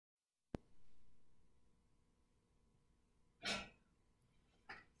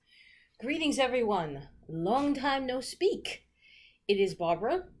Greetings, everyone. Long time no speak. It is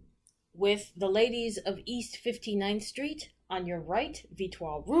Barbara with the ladies of East 59th Street. On your right,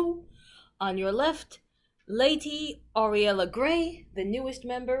 Victoire Roux. On your left, Lady Ariella Gray, the newest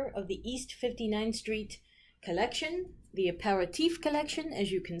member of the East 59th Street collection, the aperitif collection,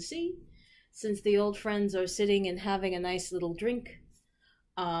 as you can see, since the old friends are sitting and having a nice little drink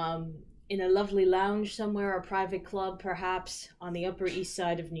in a lovely lounge somewhere, a private club perhaps, on the Upper East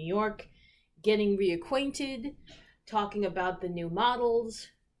Side of New York, getting reacquainted, talking about the new models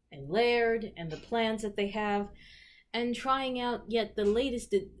and Laird and the plans that they have, and trying out yet the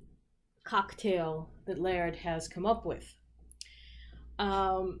latest cocktail that Laird has come up with.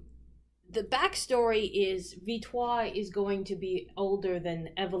 The backstory is Victoire is going to be older than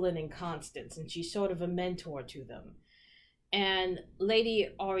Evelyn and Constance, and she's sort of a mentor to them. And Lady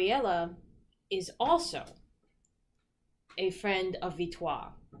Ariella is also a friend of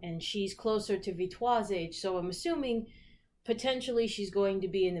Victoire, and she's closer to Victoire's age, so I'm assuming potentially she's going to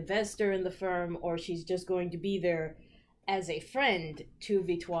be an investor in the firm, or she's just going to be there as a friend to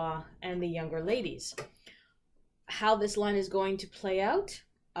Victoire and the younger ladies. How this line is going to play out,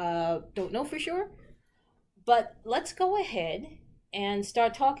 don't know for sure, but let's go ahead and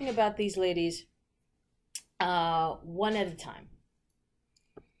start talking about these ladies one at a time.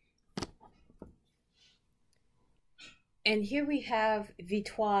 And here we have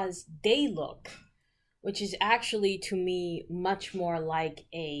Victoire's day look, which is actually to me much more like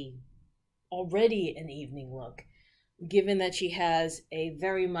already an evening look, given that she has a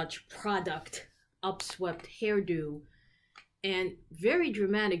very much product upswept hairdo and very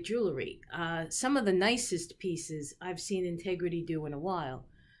dramatic jewelry. Some of the nicest pieces I've seen Integrity do in a while.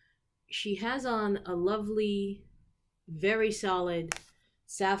 She has on a lovely, very solid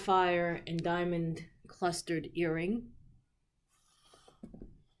sapphire and diamond clustered earring.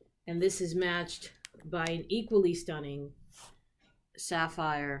 And this is matched by an equally stunning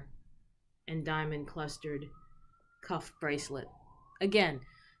sapphire and diamond clustered cuff bracelet. Again,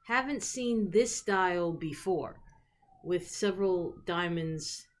 haven't seen this style before, with several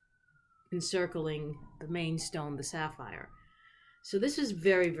diamonds encircling the main stone, the sapphire. So this is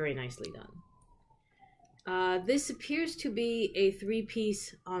very, very nicely done. This appears to be a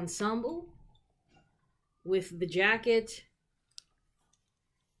three-piece ensemble with the jacket,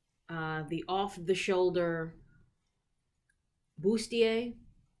 the off-the-shoulder bustier,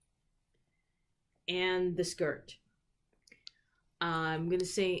 and the skirt. I'm going to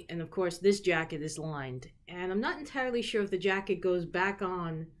say, and of course this jacket is lined, and I'm not entirely sure if the jacket goes back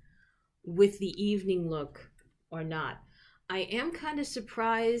on with the evening look or not. I am kind of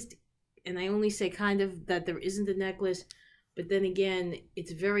surprised, and I only say kind of, that there isn't a necklace, but then again,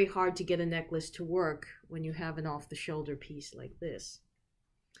 it's very hard to get a necklace to work when you have an off-the-shoulder piece like this.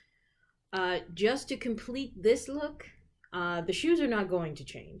 Just to complete this look, the shoes are not going to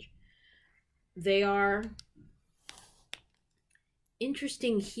change. They are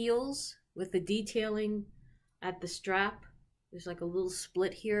interesting heels with the detailing at the strap. There's like a little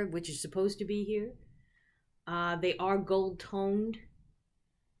split here, which is supposed to be here. They are gold toned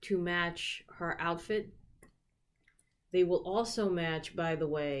to match her outfit. They will also match, by the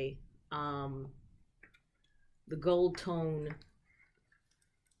way, the gold tone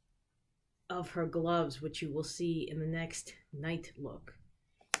of her gloves, which you will see in the next night look.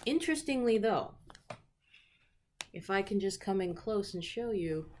 Interestingly though, if I can just come in close and show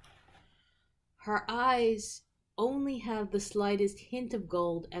you, her eyes only have the slightest hint of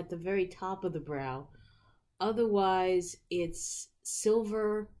gold at the very top of the brow. Otherwise, it's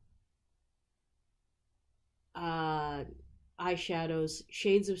silver eyeshadows,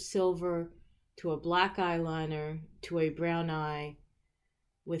 shades of silver to a black eyeliner to a brown eye,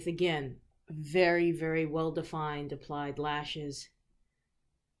 with again, very, very well-defined applied lashes,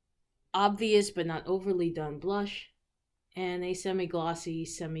 obvious but not overly done blush, and a semi-glossy,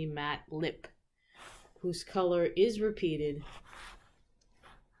 semi-matte lip, whose color is repeated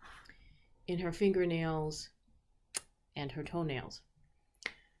in her fingernails and her toenails.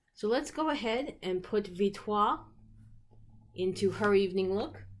 So let's go ahead and put Victoire into her evening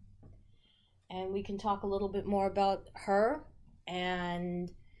look, and we can talk a little bit more about her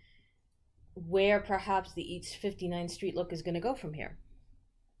and where perhaps the East 59th Street look is going to go from here.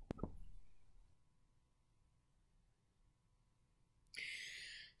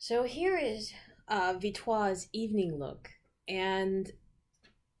 So here is Victoire's evening look, and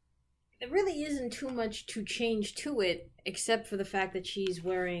there really isn't too much to change to it, except for the fact that she's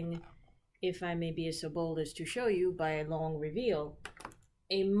wearing, if I may be so bold as to show you by a long reveal,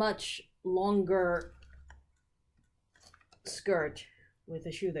 a much longer skirt with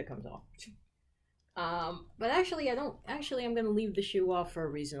a shoe that comes off. But actually, I don't. Actually, I'm going to leave the shoe off for a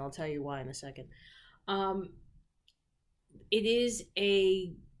reason. I'll tell you why in a second. It is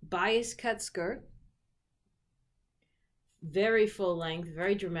a bias cut skirt, very full length,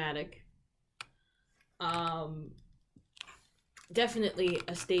 very dramatic. Definitely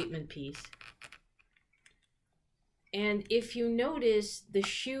a statement piece. And if you notice, the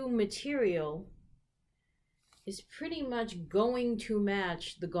shoe material is pretty much going to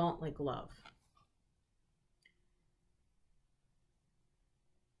match the gauntlet glove.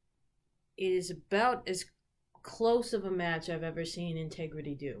 It is about as close of a match I've ever seen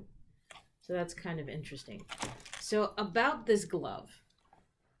Integrity do. So that's kind of interesting. So about this glove,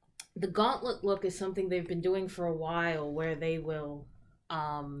 the gauntlet look is something they've been doing for a while, where they will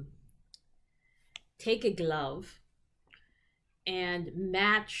take a glove and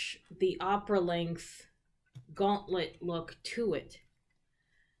match the opera length gauntlet look to it.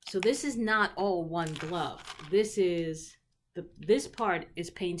 So this is not all one glove. This part is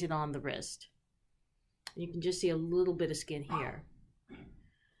painted on the wrist. You can just see a little bit of skin here.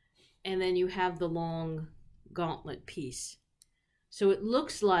 And then you have the long gauntlet piece. So it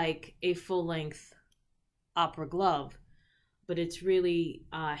looks like a full-length opera glove, but it's really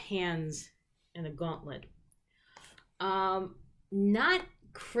hands and a gauntlet. Not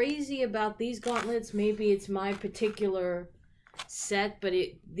crazy about these gauntlets. Maybe it's my particular set, but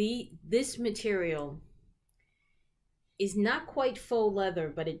this material is not quite faux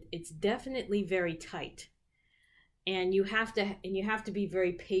leather, but it's definitely very tight. And you have to be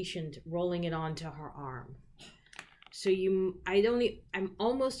very patient rolling it onto her arm. So I'm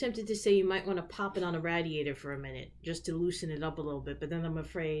almost tempted to say you might want to pop it on a radiator for a minute just to loosen it up a little bit, but then I'm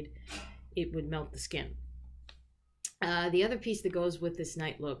afraid it would melt the skin. The other piece that goes with this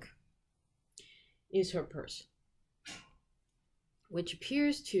night look is her purse, which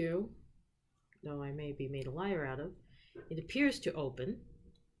appears to, though I may be made a liar out of, it appears to open.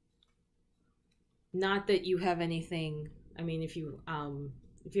 Not that you have anything, I mean, if you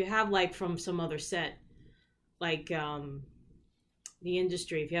have like from some other set, like the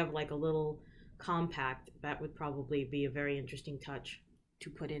Industry, if you have like a little compact, that would probably be a very interesting touch to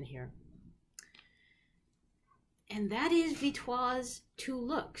put in here. And that is Victoire's two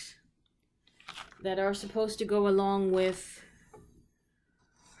looks that are supposed to go along with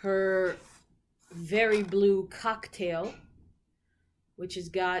her very blue cocktail, which has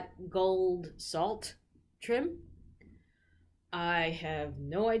got gold salt trim. I have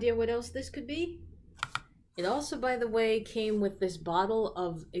no idea what else this could be. It also, by the way, came with this bottle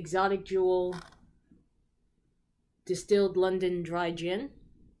of exotic jewel distilled London dry gin.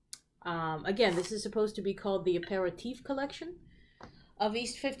 Again, this is supposed to be called the Aperitif Collection of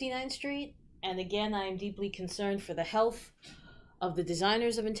East 59th Street. And again, I am deeply concerned for the health of the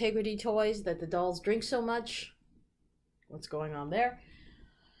designers of Integrity Toys, that the dolls drink so much. What's going on there?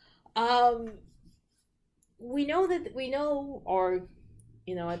 We know, or,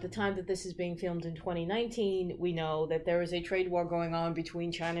 you know, at the time that this is being filmed in 2019, we know that there is a trade war going on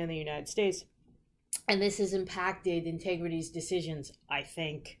between China and the United States. And this has impacted Integrity's decisions, I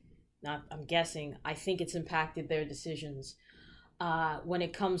think. I'm guessing. I think it's impacted their decisions when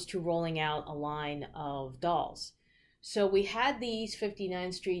it comes to rolling out a line of dolls. So we had the East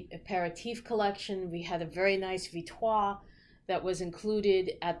 59th Street Aperitif Collection. We had a very nice Victoire that was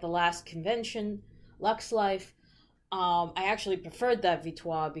included at the last convention, Lux Life. I actually preferred that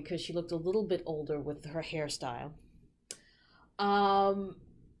Victoire because she looked a little bit older with her hairstyle. But,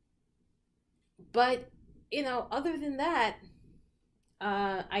 you know, other than that,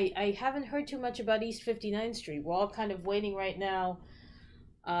 I haven't heard too much about East 59th Street. We're all kind of waiting right now.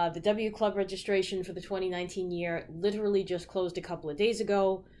 The W Club registration for the 2019 year literally just closed a couple of days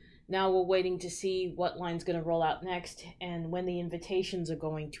ago. Now we're waiting to see what line's going to roll out next and when the invitations are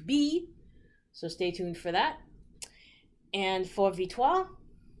going to be. So stay tuned for that. And for Victoire,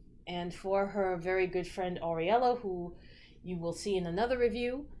 and for her very good friend Auriella, who you will see in another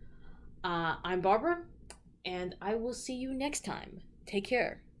review, I'm Barbara, and I will see you next time. Take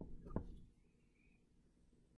care.